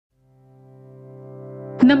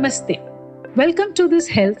Namaste. Welcome to this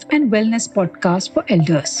health and wellness podcast for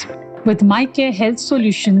elders with My Care Health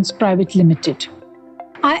Solutions Private Limited.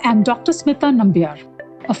 I am Dr.Smitha Nambiar,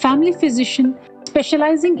 a family physician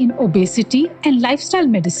specializing in obesity and lifestyle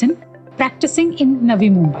medicine, practicing in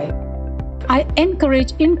Navi Mumbai. I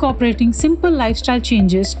encourage incorporating simple lifestyle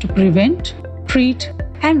changes to prevent, treat,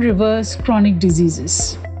 and reverse chronic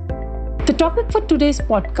diseases. The topic for today's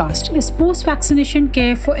podcast is post-vaccination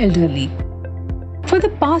care for elderly. For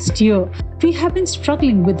the past year, we have been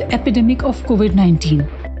struggling with the epidemic of COVID-19.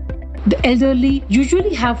 The elderly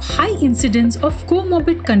usually have high incidence of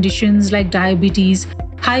comorbid conditions like diabetes,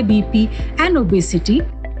 high BP, and obesity,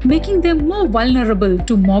 making them more vulnerable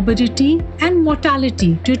to morbidity and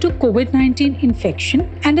mortality due to COVID-19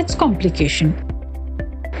 infection and its complication.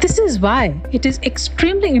 This is why it is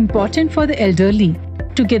extremely important for the elderly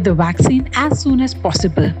to get the vaccine as soon as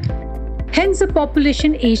possible. Hence, the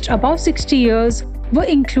population aged above 60 years were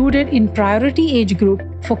included in priority age group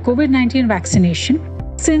for COVID-19 vaccination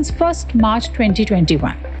since 1st March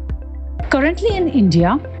 2021. Currently in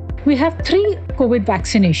India, we have 3 COVID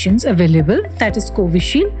vaccinations available, that is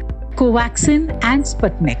Covishield, Covaxin and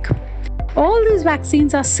Sputnik. All these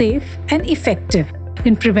vaccines are safe and effective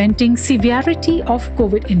in preventing severity of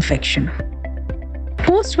COVID infection.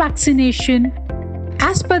 Post-vaccination,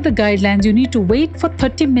 as per the guidelines, you need to wait for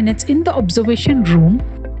 30 minutes in the observation room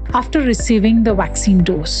after receiving the vaccine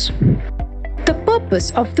dose. The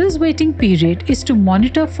purpose of this waiting period is to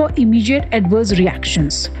monitor for immediate adverse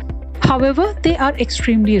reactions. However, they are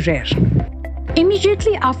extremely rare.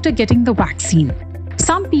 Immediately after getting the vaccine,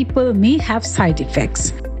 some people may have side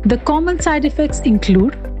effects. The common side effects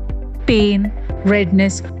include pain,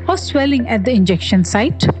 redness or swelling at the injection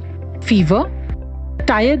site, fever,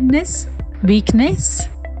 tiredness, weakness,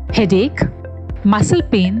 headache, muscle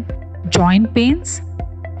pain, joint pains,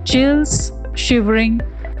 chills, shivering,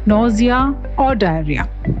 nausea, or diarrhea.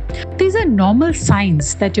 These are normal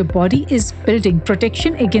signs that your body is building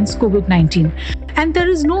protection against COVID-19, and there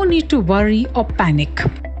is no need to worry or panic.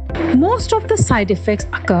 Most of the side effects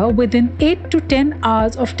occur within 8 to 10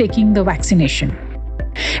 hours of taking the vaccination.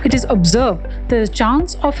 It is observed that the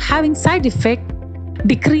chance of having side effect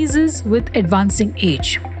decreases with advancing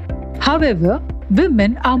age. However,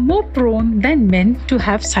 women are more prone than men to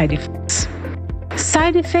have side effects.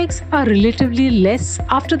 Side effects are relatively less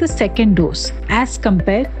after the second dose as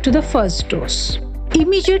compared to the first dose.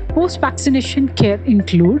 Immediate post-vaccination care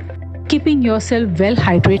include keeping yourself well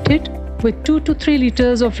hydrated with 2 to 3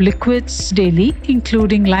 liters of liquids daily,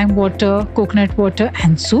 including lime water, coconut water,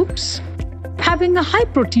 and soups. Having a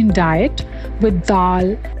high-protein diet with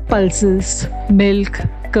dal, pulses, milk,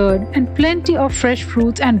 curd, and plenty of fresh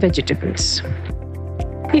fruits and vegetables.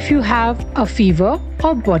 If you have a fever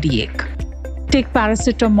or body ache, take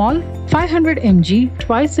paracetamol 500 mg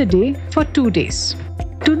twice a day for 2 days.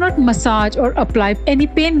 Do not massage or apply any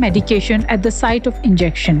pain medication at the site of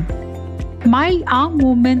injection. Mild arm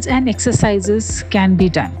movements and exercises can be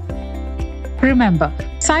done. Remember,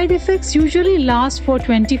 side effects usually last for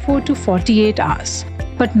 24 to 48 hours,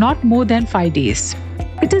 but not more than 5 days.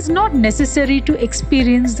 It is not necessary to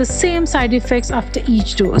experience the same side effects after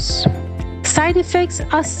each dose. Side effects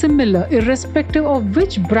are similar irrespective of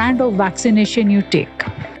which brand of vaccination you take.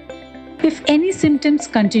 If any symptoms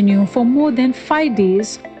continue for more than 5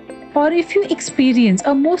 days, or if you experience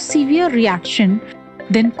a more severe reaction,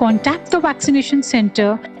 then contact the vaccination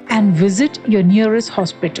center and visit your nearest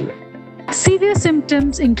hospital. Severe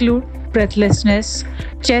symptoms include breathlessness,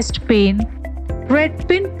 chest pain, red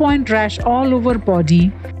pinpoint rash all over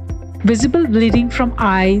body, visible bleeding from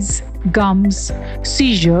eyes, gums,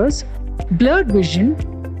 seizures, blurred vision,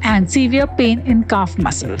 and severe pain in calf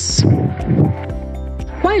muscles.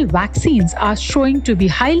 While vaccines are showing to be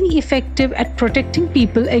highly effective at protecting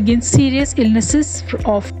people against serious illnesses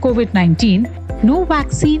of COVID-19, no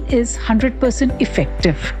vaccine is 100%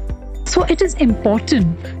 effective. So it is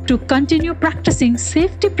important to continue practicing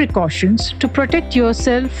safety precautions to protect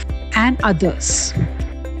yourself and others.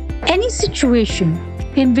 Any situation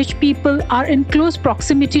in which people are in close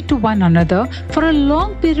proximity to one another for a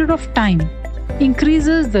long period of time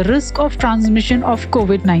increases the risk of transmission of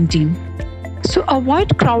COVID-19. So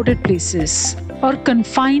avoid crowded places or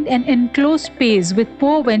confined and enclosed space with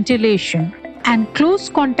poor ventilation and close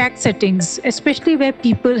contact settings, especially where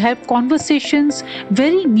people have conversations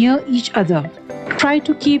very near each other. Try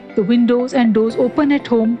to keep the windows and doors open at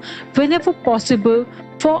home whenever possible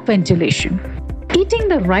for ventilation. Eating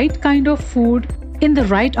the right kind of food in the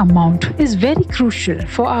right amount is very crucial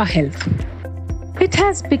for our health. It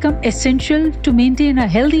has become essential to maintain a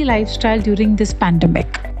healthy lifestyle during this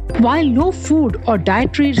pandemic. While no food or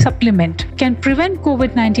dietary supplement can prevent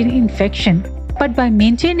COVID-19 infection, but by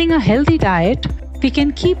maintaining a healthy diet, we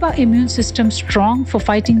can keep our immune system strong for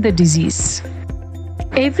fighting the disease.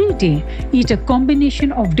 Every day, eat a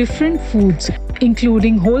combination of different foods,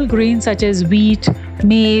 including whole grains such as wheat,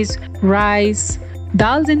 maize, rice,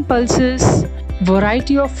 dals and pulses,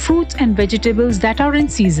 variety of fruits and vegetables that are in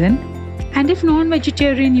season, and if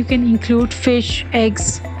non-vegetarian, you can include fish,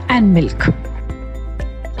 eggs, and milk.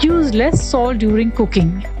 Use less salt during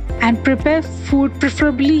cooking and prepare food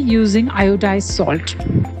preferably using iodized salt.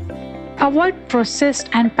 Avoid processed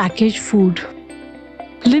and packaged food.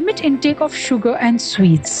 Limit intake of sugar and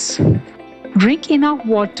sweets. Drink enough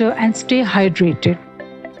water and stay hydrated.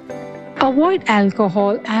 Avoid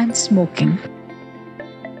alcohol and smoking.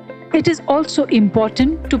 It is also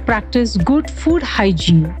important to practice good food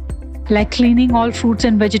hygiene, like cleaning all fruits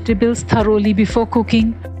and vegetables thoroughly before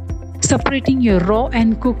cooking, separating your raw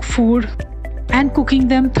and cooked food, and cooking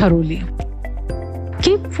them thoroughly.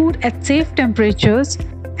 Keep food at safe temperatures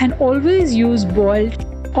and always use boiled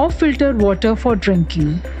or filtered water for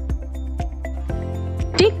drinking.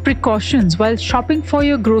 Take precautions while shopping for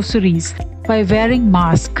your groceries by wearing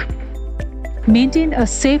mask. Maintain a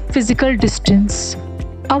safe physical distance.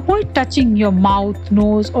 Avoid touching your mouth,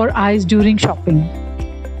 nose, or eyes during shopping.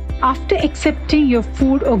 After accepting your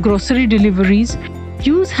food or grocery deliveries,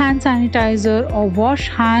 use hand sanitizer or wash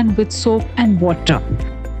hands with soap and water.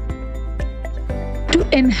 To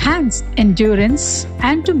enhance endurance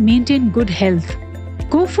and to maintain good health,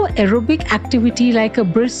 go for aerobic activity like a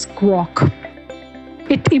brisk walk.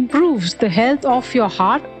 It improves the health of your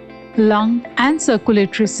heart, lung, and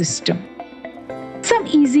circulatory system. Some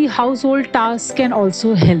easy household tasks can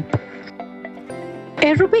also help.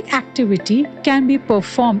 Aerobic activity can be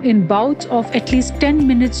performed in bouts of at least 10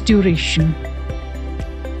 minutes duration.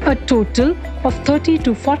 A total of 30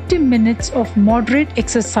 to 40 minutes of moderate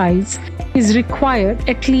exercise is required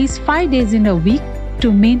at least 5 days in a week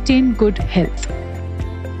to maintain good health.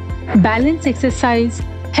 Balance exercise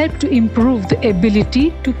helps to improve the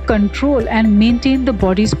ability to control and maintain the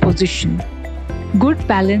body's position. Good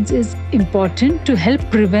balance is important to help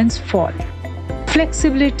prevent fall.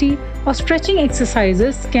 Flexibility or stretching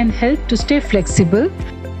exercises can help to stay flexible,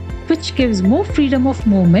 which gives more freedom of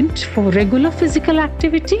movement for regular physical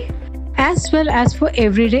activity as well as for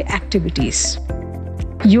everyday activities.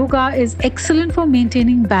 Yoga is excellent for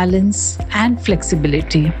maintaining balance and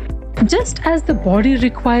flexibility. Just as the body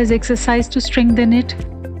requires exercise to strengthen it,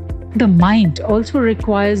 the mind also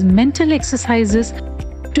requires mental exercises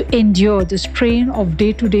to endure the strain of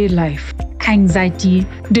day-to-day life. Anxiety,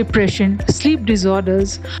 depression, sleep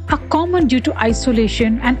disorders are common due to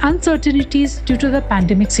isolation and uncertainties due to the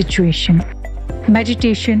pandemic situation.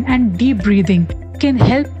 Meditation and deep breathing can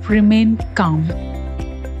help remain calm.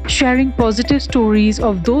 Sharing positive stories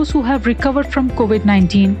of those who have recovered from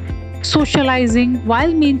COVID-19, socializing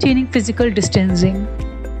while maintaining physical distancing,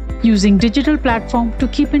 using digital platforms to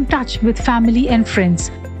keep in touch with family and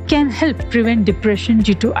friends can help prevent depression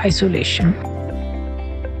due to isolation.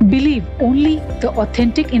 Believe only the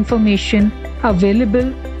authentic information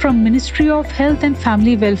available from Ministry of Health and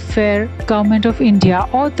Family Welfare, Government of India,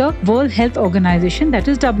 or the World Health Organization, that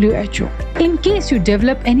is WHO. In case you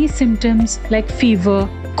develop any symptoms like fever,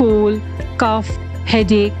 cold, cough,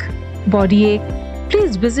 headache, body ache,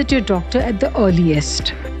 please visit your doctor at the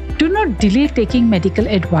earliest. Do not delay taking medical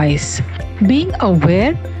advice. Being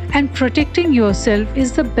aware and protecting yourself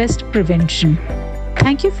is the best prevention.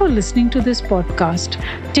 Thank you for listening to this podcast.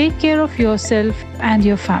 Take care of yourself and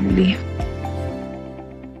your family.